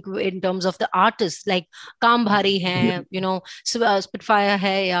Ink Ink in terms of the artists? Like काम भारी है, Spitfire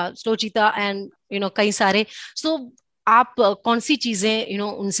है या Slow Cheetah and कई सारे. So आप कौन सी चीजें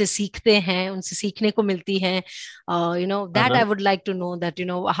उनसे सीखते हैं, उनसे सीखने को मिलती हैं? That I हाँ would like to know that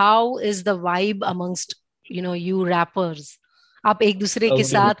how is the vibe amongst you rappers? आप एक दूसरे के ओके।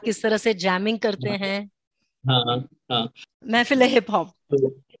 साथ किस तरह से जैमिंग करते हैं? हाँ हाँ हाँ। महफिल हिप हॉप.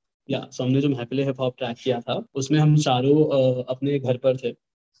 तो या सो हमने जो महफिल हिप हॉप ट्रैक किया था उसमें हम चारों अपने घर पर थे।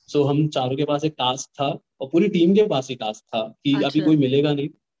 सो हम चारों के पास एक टास्क था, और पूरी टीम के पास ही टास्क था कि अभी अच्छा. कोई मिलेगा नहीं,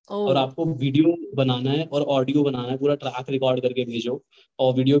 ओ. और आपको वीडियो बनाना है और ऑडियो बनाना है, पूरा ट्रैक रिकॉर्ड करके भेजो।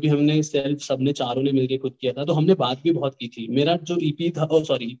 और वीडियो भी हमने सेल्फ सबने चारों ने मिलके खुद किया था। तो हमने बात भी बहुत की थी। मेरा जो ईपी था, ओ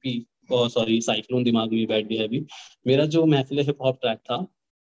सॉरी ईपी, ओ सॉरी साइक्लोन दिमाग में बैठ गया अभी। मेरा जो महफिल हिप हॉप ट्रैक था,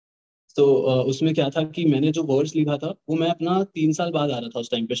 तो उसमें क्या था कि मैंने जो वर्ड्स लिखा था वो मैं अपना 3 साल बाद आ रहा था उस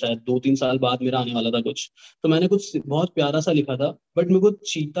टाइम पे, शायद 2-3 साल बाद मेरा आने वाला था कुछ। तो मैंने कुछ बहुत प्यारा सा लिखा था, बट मेरे को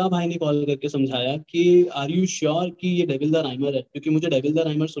चीता भाई ने कॉल करके समझाया कि आर यू श्योर कि ये डेविल द राइमर है, क्योंकि मुझे डेविल द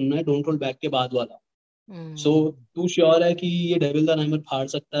राइमर सुनना है, डोंट होल्ड बैक के बाद वाला। सो हम्म. तू श्योर है कि ये डेविल द राइमर फाड़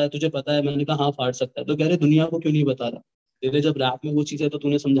सकता है, तुझे पता है? मैंने कहा हाँ फाड़ सकता है। तो कह रहे दुनिया को क्यों नहीं बता रहा, तेरे जब रैप में वो चीज़ है तो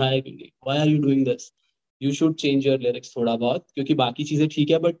तूने समझाया क्यों नहीं, why are you doing this, you should change your lyrics थोड़ा बहुत, क्योंकि बाकी चीजें ठीक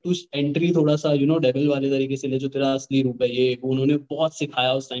है बट तू एंट्री थोड़ा सा डेविल वाले तरीके से ले, जो तेरा असली रूप है ये वो। उन्होंने बहुत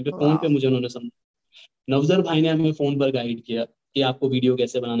सिखाया उस टाइम पे, फोन पे वाह. मुझे उन्होंने समझा। नवजर भाई ने हमें फोन पर गाइड किया कि आपको वीडियो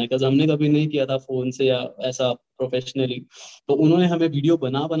कैसे बनाना है, बिकॉज हमने कभी नहीं किया था फोन से या ऐसा प्रोफेशनली। तो उन्होंने हमें वीडियो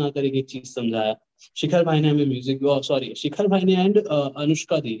बना बना कर एक एक चीज समझाया। शिखर भाई ने हमें म्यूजिक, सॉरी शिखर भाई ने एंड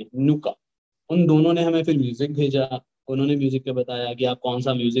अनुष्का दी ने, नुका, उन दोनों ने हमें फिर म्यूजिक भेजा। उन्होंने म्यूजिक पे बताया कि आप कौन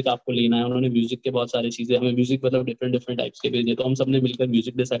सा म्यूजिक आपको लेना है। उन्होंने म्यूजिक के बहुत सारी चीजें हमें, म्यूजिक मतलब डिफरेंट डिफरेंट टाइप्स के भेजे। तो हम सबने मिलकर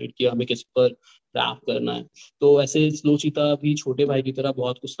म्यूजिक डिसाइड किया हमें किस पर रैप करना है। तो ऐसे स्लो चीता भी छोटे भाई की तरह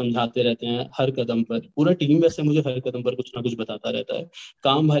बहुत कुछ समझाते रहते हैं हर कदम पर। पूरा टीम वैसे मुझे हर कदम पर कुछ ना कुछ बताता रहता है।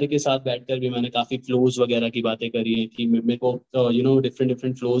 काम भाई के साथ बैठकर भी मैंने काफी फ्लोज वगैरह की बातें करी हैं कि मेरे को डिफरेंट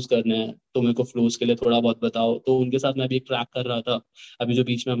डिफरेंट फ्लोज करने हैं, तो मेरे को फ्लोज के लिए थोड़ा बहुत बताओ। तो उनके साथ मैं भी एक ट्रैक कर रहा था, अभी जो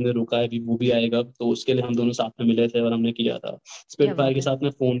बीच में हमने रुका है अभी वो भी आएगा, तो उसके लिए हम दोनों साथ में मिले थे और हमने किया था। क्या स्पिटफायर बात के है. साथ में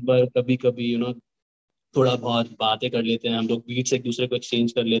फोन पर कभी कभी थोड़ा बहुत बातें कर लेते हैं हम लोग, बीट्स एक दूसरे को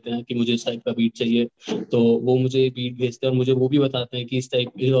एक्सचेंज कर लेते हैं कि मुझे इस टाइप का बीट चाहिए। तो वो मुझे बीट भेजते हैं और मुझे वो भी बताते हैं कि इस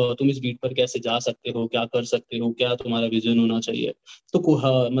टाइप, तुम इस बीट पर कैसे जा सकते हो, क्या कर सकते हो, क्या तुम्हारा विजन होना चाहिए। तो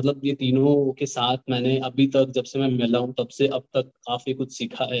हाँ, मतलब ये तीनों के साथ मैंने अभी तक जब से मैं मिला हूँ तब से अब तक काफी कुछ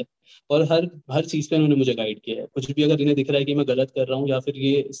सीखा है। और हर हर चीज पे उन्होंने मुझे गाइड किया है। कुछ भी अगर इन्हें दिख रहा है कि मैं गलत कर रहा हूँ या फिर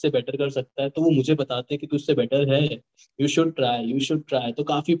ये इससे बेटर कर सकता है, तो वो मुझे बताते हैं कि तू इससे बेटर है, you should try, you should try. तो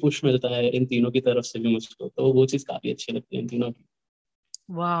काफी पुश मिलता है इन तीनों की तरफ से भी मुझको, तो वो चीज काफी अच्छी लगती है इन तीनों की।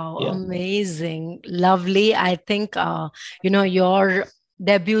 Wow, या amazing, lovely. I think your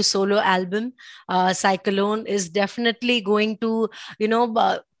debut solo album, Cyclone, is definitely going to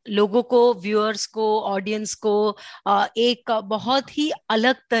लोगों को, व्यूअर्स को, ऑडियंस को एक बहुत ही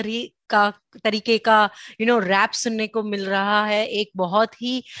अलग तरीके का रैप सुनने को मिल रहा है. एक बहुत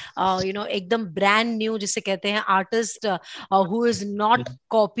ही एकदम ब्रांड न्यू, जिसे कहते हैं, artist who is not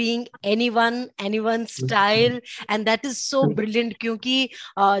copying anyone style. And that is so brilliant, क्योंकि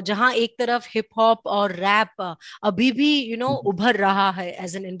जहां एक तरफ हिप हॉप और रैप अभी भी उभर रहा है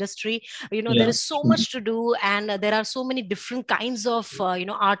एज एन इंडस्ट्री. या there is so much to do, and there are so many different kinds of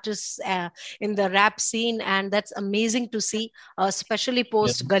artists in the rap scene, and that's amazing to see, especially या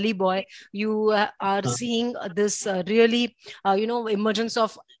post Gully Boy. You are हाँ seeing this really emergence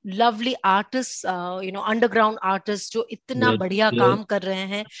of lovely artists, underground artists जो इतना yes बढ़िया yes काम कर रहे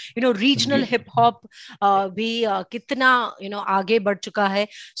हैं. Regional hip hop भी कितना आगे बढ़ चुका है.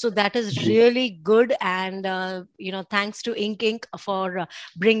 So that is really good, and thanks to Ink Ink for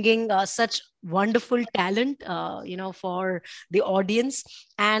bringing such wonderful talent for the audience.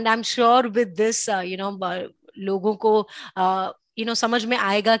 And I'm sure with this लोगों को समझ में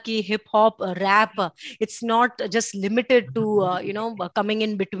आएगा कि hip hop rap, it's not just limited to coming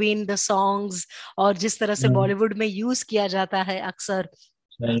in between the songs, और जिस तरह से बॉलीवुड में यूज किया जाता है अक्सर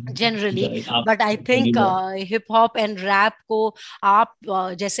जनरली, राइट आप बट आई सही थिंक बात। हिप हॉप एंड रैप को आप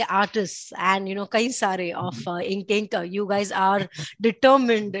जैसे आर्टिस्ट एंड कई सारे of ink you guys are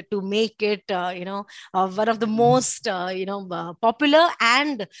determined to make it one of the most popular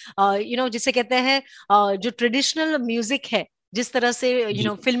and जिसे कहते हैं जो ट्रेडिशनल म्यूजिक है, जिस तरह से जी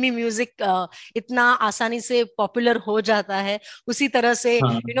फिल्मी म्यूजिक इतना आसानी से पॉपुलर हो जाता है, उसी तरह से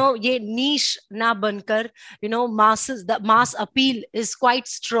हाँ ये नीश ना बनकर masses, the mass appeal is quite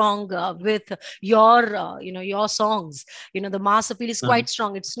strong with your songs. The mass appeal is हाँ quite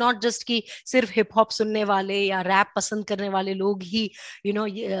strong. It's not just कि सिर्फ हिप हॉप सुनने वाले या रैप पसंद करने वाले लोग ही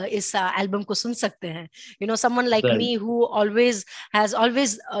इस एल्बम को सुन सकते हैं. Someone like right me who has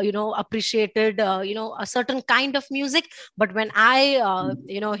always appreciated a certain kind of music, but when I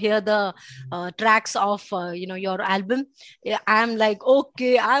hear the tracks of your album, I'm like,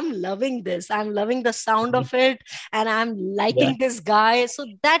 okay, I'm loving this. I'm loving the sound of it, and I'm या liking this guy. So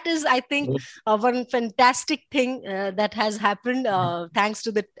that is, I think, one fantastic thing that has happened thanks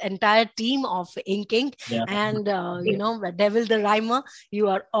to the entire team of Ink या and Devil the Rhymer. You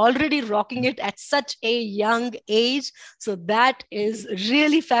are already rocking it at such a young age, so that is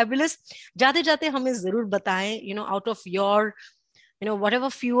really fabulous. जाते जाते हमें जरूर बताएं, out of your whatever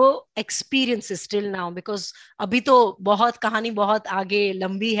few experiences till now, because अभी तो बहुत कहानी बहुत आगे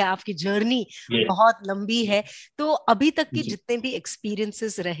लंबी है, आपकी जर्नी ये बहुत लंबी है. तो अभी तक के जी जितने भी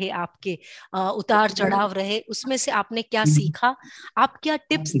एक्सपीरियंसेस रहे आपके, उतार चढ़ाव रहे, उसमें से आपने क्या सीखा? आप क्या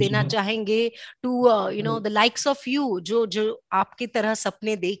टिप्स देना चाहेंगे to the likes of you, जो जो आपकी तरह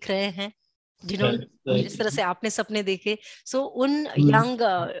सपने देख रहे हैं, जिन्होंने जिस तरह से आपने सपने देखे? सो उन यंग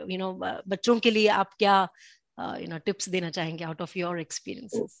बच्चों के लिए आप क्या टिप्स देना चाहेंगे आउट ऑफ योर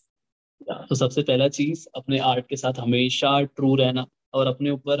एक्सपीरियंसेस? तो सबसे पहला चीज, अपने आर्ट के साथ हमेशा ट्रू रहना और अपने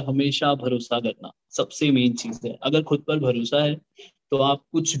ऊपर हमेशा भरोसा करना सबसे मेन चीज है। अगर खुद पर भरोसा है तो आप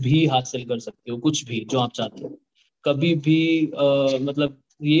कुछ भी हासिल कर सकते हो, कुछ भी जो आप चाहते हो। कभी भी मतलब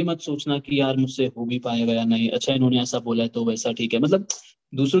ये मत सोचना कि यार मुझसे हो भी पाएगा या नहीं, अच्छा इन्होंने ऐसा बोला है तो वैसा ठीक है, मतलब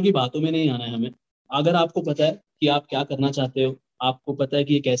दूसरों की बातों में नहीं आना है हमें। अगर आपको पता है कि आप क्या करना चाहते हो, आपको पता है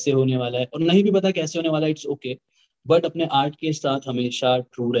कि ये कैसे होने वाला है, और नहीं भी पता कैसे होने वाला है, इट्स ओके, बट अपने आर्ट के साथ हमेशा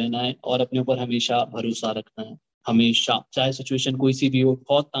ट्रू रहना है और अपने ऊपर हमेशा भरोसा रखना है। हमेशा, चाहे सिचुएशन कोई सी भी हो।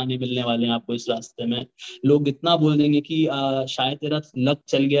 बहुत ताने मिलने वाले हैं आपको इस रास्ते में। लोग इतना बोल देंगे कि शायद तेरा लक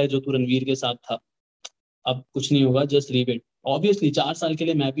चल गया है जो तू रणवीर के साथ था, अब कुछ नहीं होगा, जस्ट लीव इट। ऑब्वियसली 4 साल के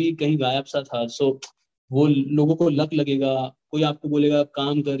लिए मैं भी कहीं गायब सा था, सो वो लोगों को लक लगेगा। कोई आपको बोलेगा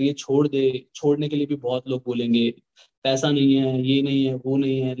काम कर, ये छोड़ दे, छोड़ने के लिए भी बहुत लोग बोलेंगे, पैसा नहीं है, ये नहीं है, वो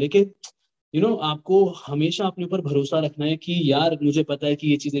नहीं है। लेकिन आपको हमेशा अपने ऊपर भरोसा रखना है कि यार मुझे पता है कि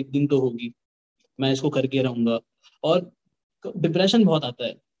ये चीज एक दिन तो होगी, मैं इसको करके रहूंगा। और डिप्रेशन बहुत आता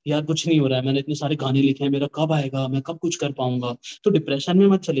है, यार कुछ नहीं हो रहा है, मैंने इतने सारे गाने लिखे हैं, मेरा कब आएगा, मैं कब कुछ कर पाऊंगा। तो डिप्रेशन में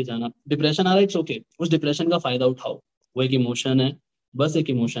मत चले जाना। डिप्रेशन आ रहा है, इट्स ओके, उस डिप्रेशन का फायदा उठाओ। वो एक इमोशन है, बस एक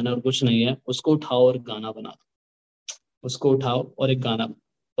इमोशन है और कुछ नहीं है। उसको उठाओ और गाना बना दो, उसको उठाओ और एक गाना,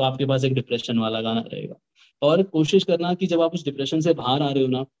 तो आपके पास एक डिप्रेशन वाला गाना रहेगा। और कोशिश करना कि जब आप उस डिप्रेशन से बाहर आ रहे हो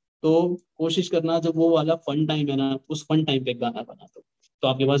ना, तो कोशिश करना जब वो वाला फन टाइम है ना, उस फन टाइम पे एक गाना बना दो। तो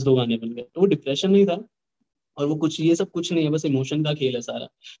आपके पास 2 गाने बन गए, तो वो डिप्रेशन नहीं था और वो कुछ, ये सब कुछ नहीं है, बस इमोशन का खेल है सारा।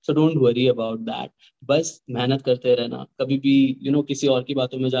 So don't worry about that. बस मेहनत करते रहना, कभी भी किसी और की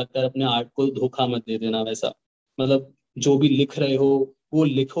बातों में जाकर अपने आर्ट को धोखा मत दे देना वैसा। मतलब जो भी लिख रहे हो वो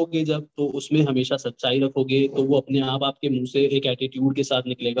लिखोगे जब, तो उसमें हमेशा सच्चाई रखोगे, तो वो अपने आप आपके मुंह से एक एटीट्यूड के साथ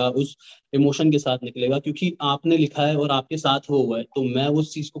निकलेगा, उस इमोशन के साथ निकलेगा, क्योंकि आपने लिखा है और आपके साथ वो हुआ है। तो मैं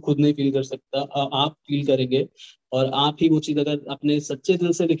उस चीज को खुद नहीं फील कर सकता, आप फील करेंगे। और आप ही वो चीज अगर अपने सच्चे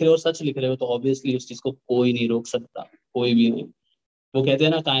दिल से लिख रहे हो और सच लिख रहे हो, तो ऑब्वियसली उस चीज को कोई नहीं रोक सकता, कोई भी नहीं। वो कहते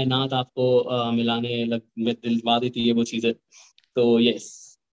हैं ना, कायनात आपको मिलाने लग में दिलवा देती है वो चीजें। तो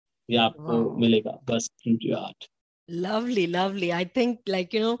यस, ये आपको वाह, मिलेगा बस into art. lovely, lovely. I think,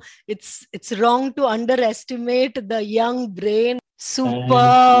 like, it's wrong to underestimate the young brain. Thank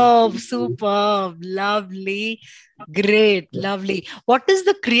Superb, you. superb, lovely, great, lovely. What is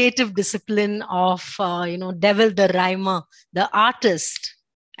the creative discipline of Devil the Rhymer, the artist?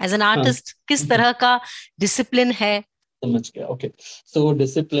 As an हाँ artist, किस तरह का discipline है? समझ गया, okay. So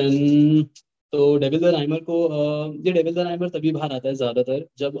discipline, तो devil the rhymer को ये डेविल द राइमर तभी बाहर आता है ज्यादातर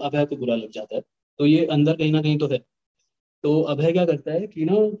जब अभय को बुरा लग जाता है। तो ये अंदर कहीं ना कहीं तो है। तो अभय क्या करता है कि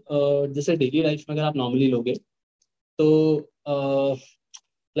जैसे डेली लाइफ में अगर आप नॉर्मली लोगे, तो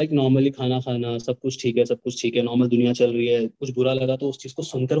लाइक नॉर्मली खाना खाना, सब कुछ ठीक है, सब कुछ ठीक है, नॉर्मल दुनिया चल रही है, कुछ बुरा लगा तो उस चीज को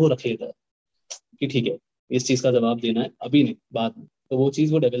सुनकर वो रख लेता है कि ठीक है, इस चीज का जवाब देना है, अभी नहीं, बाद में। तो वो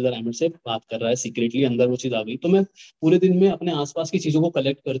चीज वो डेविल द राइमर से बात कर रहा है सीक्रेटली, अंदर वो चीज आ गई। तो मैं पूरे दिन में अपने आसपास की चीजों को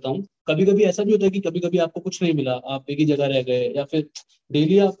कलेक्ट करता हूँ। कभी कभी ऐसा भी होता है कि कभी कभी आपको कुछ नहीं मिला, आप एक ही जगह रह गए, या फिर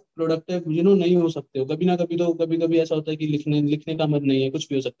डेली आप प्रोडक्टिव नहीं हो सकते हो, कभी ना कभी तो कभी कभी ऐसा होता है कि लिखने का मन नहीं है, कुछ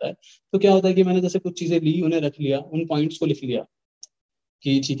भी हो सकता है। तो क्या होता है कि मैंने जैसे कुछ चीजें ली, उन्हें रख लिया, उन पॉइंट्स को लिख लिया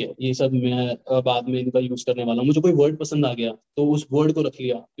कि ठीक है ये सब मैं बाद में इनका यूज करने वाला हूँ। मुझे कोई वर्ड पसंद आ गया तो उस वर्ड को रख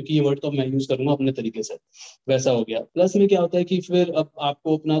लिया, क्योंकि ये वर्ड तो अब मैं यूज करूंगा अपने तरीके से, वैसा हो गया। प्लस में क्या होता है कि फिर अब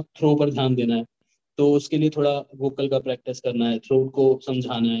आपको अपना थ्रो पर ध्यान देना है, तो उसके लिए थोड़ा वोकल का प्रैक्टिस करना है, थ्रोट को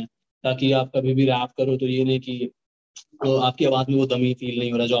समझाना है, ताकि आप कभी भी रैप करो तो ये नहीं कि आपकी आवाज में वो दमी फील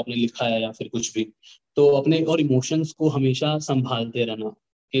नहीं हो रहा जो आपने लिखा है या फिर कुछ भी। तो अपने और इमोशंस को हमेशा संभालते रहना,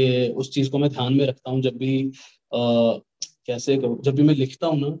 कि उस चीज को मैं ध्यान में रखता हूँ जब भी कैसे करूँ, जब भी मैं लिखता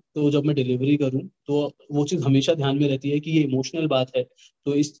हूँ ना, तो जब मैं डिलीवरी करूँ तो वो चीज़ हमेशा ध्यान में रहती है कि ये इमोशनल बात है,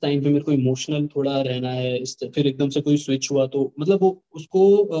 तो इस टाइम पे मेरे को इमोशनल थोड़ा रहना है। फिर एकदम से कोई स्विच हुआ तो मतलब वो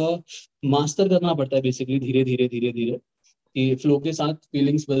उसको मास्टर करना पड़ता है बेसिकली, धीरे धीरे धीरे धीरे, कि फ्लो के साथ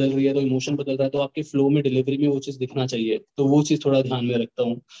फीलिंग्स बदल रही है तो इमोशन बदल रहा है, तो आपके फ्लो में डिलीवरी में वो चीज़ दिखना चाहिए, तो वो चीज़ थोड़ा ध्यान में रखता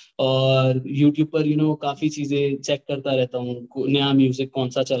हूँ। और यूट्यूब पर काफ़ी चीज़ें चेक करता रहता हूँ, नया म्यूजिक कौन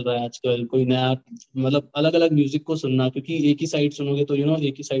सा चल रहा है आजकल, कोई नया, मतलब अलग अलग म्यूजिक को सुनना, क्योंकि एक ही साइड सुनोगे तो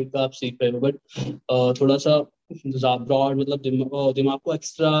एक ही साइड का आप सीख रहे हो, बट थोड़ा सा ब्रॉड, मतलब दिमाग को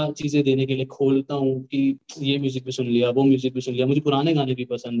एक्स्ट्रा चीजें देने के लिए खोलता हूँ कि ये म्यूजिक भी सुन लिया, वो म्यूजिक भी सुन लिया। मुझे पुराने गाने भी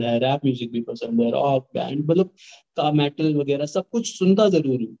पसंद है, रैप म्यूजिक भी पसंद है, रॉक बैंड, मतलब का मेटल वगैरह सब कुछ सुनता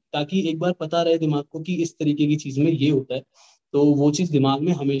जरूर हूँ, ताकि एक बार पता रहे दिमाग को कि इस तरीके की चीज में ये होता है, तो वो चीज दिमाग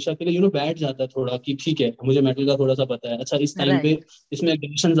में हमेशा के लिए बैठ जाता है थोड़ा, कि ठीक है मुझे मेटल का थोड़ा सा पता है, अच्छा इस टाइम पे राइट। इसमें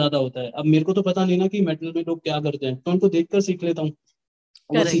एग्रेशन ज्यादा होता है। अब मेरे को तो पता नहीं ना कि मेटल में लोग क्या करते हैं, तो उनको देखकर सीख लेता हूँ।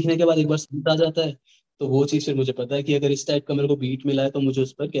 वो करेक्ट। सीखने के बाद एक बार समझ आ जाता है, तो वो चीज़ फिर मुझे पता है कि अगर इस टाइप का मेरे को बीट मिला है तो मुझे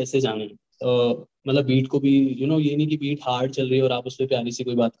उस पर कैसे जाना है। मतलब बीट को भी ये नहीं कि बीट हार्ड चल रही है और आप उस पर प्यारी सी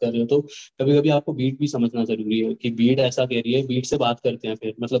कोई बात कर रहे हो, तो कभी कभी आपको बीट भी समझना जरूरी है कि बीट ऐसा कह रही है, बीट से बात करते हैं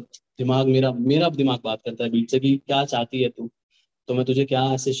फिर, मतलब दिमाग मेरा मेरा दिमाग बात करता है बीट से कि क्या चाहती है तू, तो मैं तुझे क्या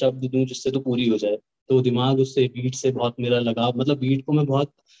ऐसे शब्द दूं जिससे तू पूरी हो जाए। तो दिमाग उससे, बीट से बहुत मेरा लगाव, मतलब बीट को मैं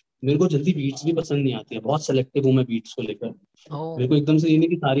बहुत, मेरे को जल्दी बीट्स भी पसंद नहीं आती है, बहुत सेलेक्टिव हूँ मैं बीट्स को लेकर। ओह। मेरे को एकदम से ये नहीं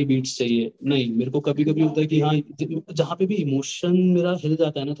कि सारी बीट्स चाहिए, नहीं, मेरे को कभी कभी होता है कि हाँ, जहाँ पे भी इमोशन मेरा हिल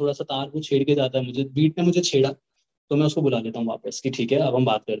जाता है ना, थोड़ा सा तार को छेड़ के जाता है, मुझे बीट ने मुझे छेड़ा, तो मैं उसको बुला लेता हूँ वापस कि ठीक है अब हम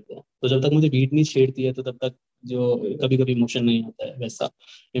बात करते हैं। तो जब तक मुझे बीट नहीं छेड़ती है तो तब तक जो कभी कभी इमोशन नहीं आता है, वैसा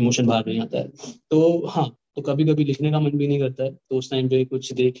इमोशन बाहर नहीं आता है। तो हाँ, तो कभी कभी लिखने का मन भी नहीं करता है, तो उस टाइम पे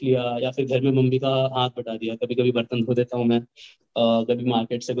कुछ देख लिया, या फिर घर में मम्मी का हाथ बटा दिया, कभी कभी बर्तन धो देता हूँ मैं, कभी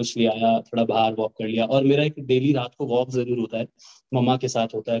मार्केट से कुछ ले आया, थोड़ा बाहर वॉक कर लिया। और मेरा एक डेली रात को वॉक जरूर होता है, मम्मा के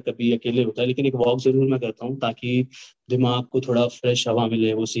साथ होता है, कभी अकेले होता है, लेकिन एक वॉक जरूर मैं करता हूँ, ताकि दिमाग को थोड़ा फ्रेश हवा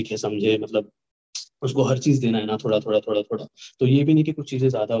मिले, वो सीखे समझे, मतलब उसको हर चीज देना है ना, थोड़ा थोड़ा थोड़ा थोड़ा, तो ये भी नहीं कि कुछ चीजें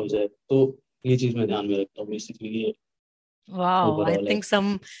ज्यादा हो जाए, तो ये चीज मैं ध्यान में रखता हूँ, बेसिकली ये Wow, I ओवरऑल है। think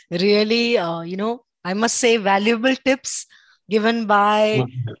some really, I must say, valuable tips given by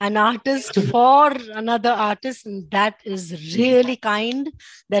an artist for another artist, and that is really kind.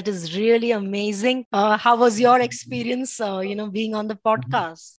 That is really amazing. How was your experience, being on the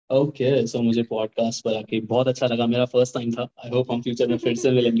podcast? Okay, so मुझे podcast पर आके बहुत अच्छा लगा, मेरा first time था, I hope हम future में फिर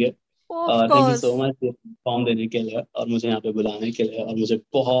से मिलेंगे। Of thank you so course. Much फॉर्म देने के लिए और मुझे यहाँ पे बुलाने के लिए, और मुझे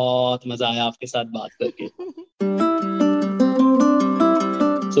बहुत मजा आया आपके साथ बात करके।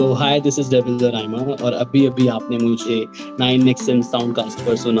 So hi, this is devil the rhymer, और अभी अभी आपने मुझे 9XM साउंडकास्ट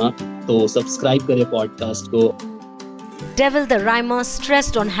पर सुना, तो सब्सक्राइब करें पॉडकास्ट को। Devil the Rhymer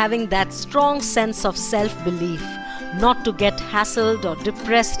stressed on having that strong sense of self-belief, not to get hassled or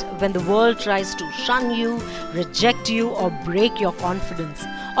depressed when the world tries to shun you, reject you or break your confidence.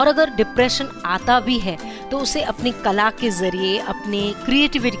 और अगर depression आता भी है तो उसे अपनी कला के जरिए, अपने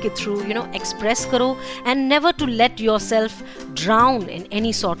क्रिएटिविटी के थ्रू एक्सप्रेस करो, and never to late yourself drown in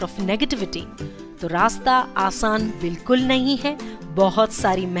any sort of negativity. तो रास्ता आसान बिल्कुल नहीं है, बहुत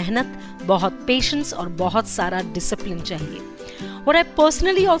सारी मेहनत, बहुत पेशेंस और बहुत सारा डिसिप्लिन चाहिए। What I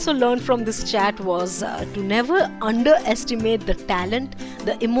personally also learned from this chat was to never underestimate the talent,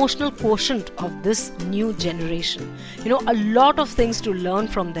 the emotional quotient of this new generation. A lot of things to learn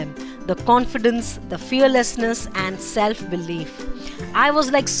from them. The confidence, the fearlessness and self-belief. I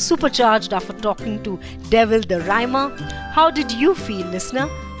was like supercharged after talking to Devil the Rhymer. How did you feel, listener?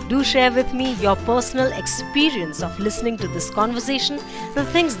 Do share with me your personal experience of listening to this conversation, the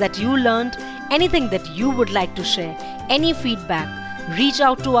things that you learned, anything that you would like to share, any feedback. Reach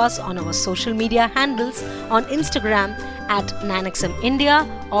out to us on our social media handles on Instagram at 9XM India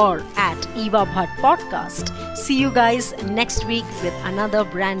or at Eva Bhatt Podcast. See you guys next week with another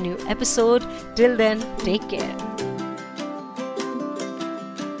brand new episode. Till then, take care.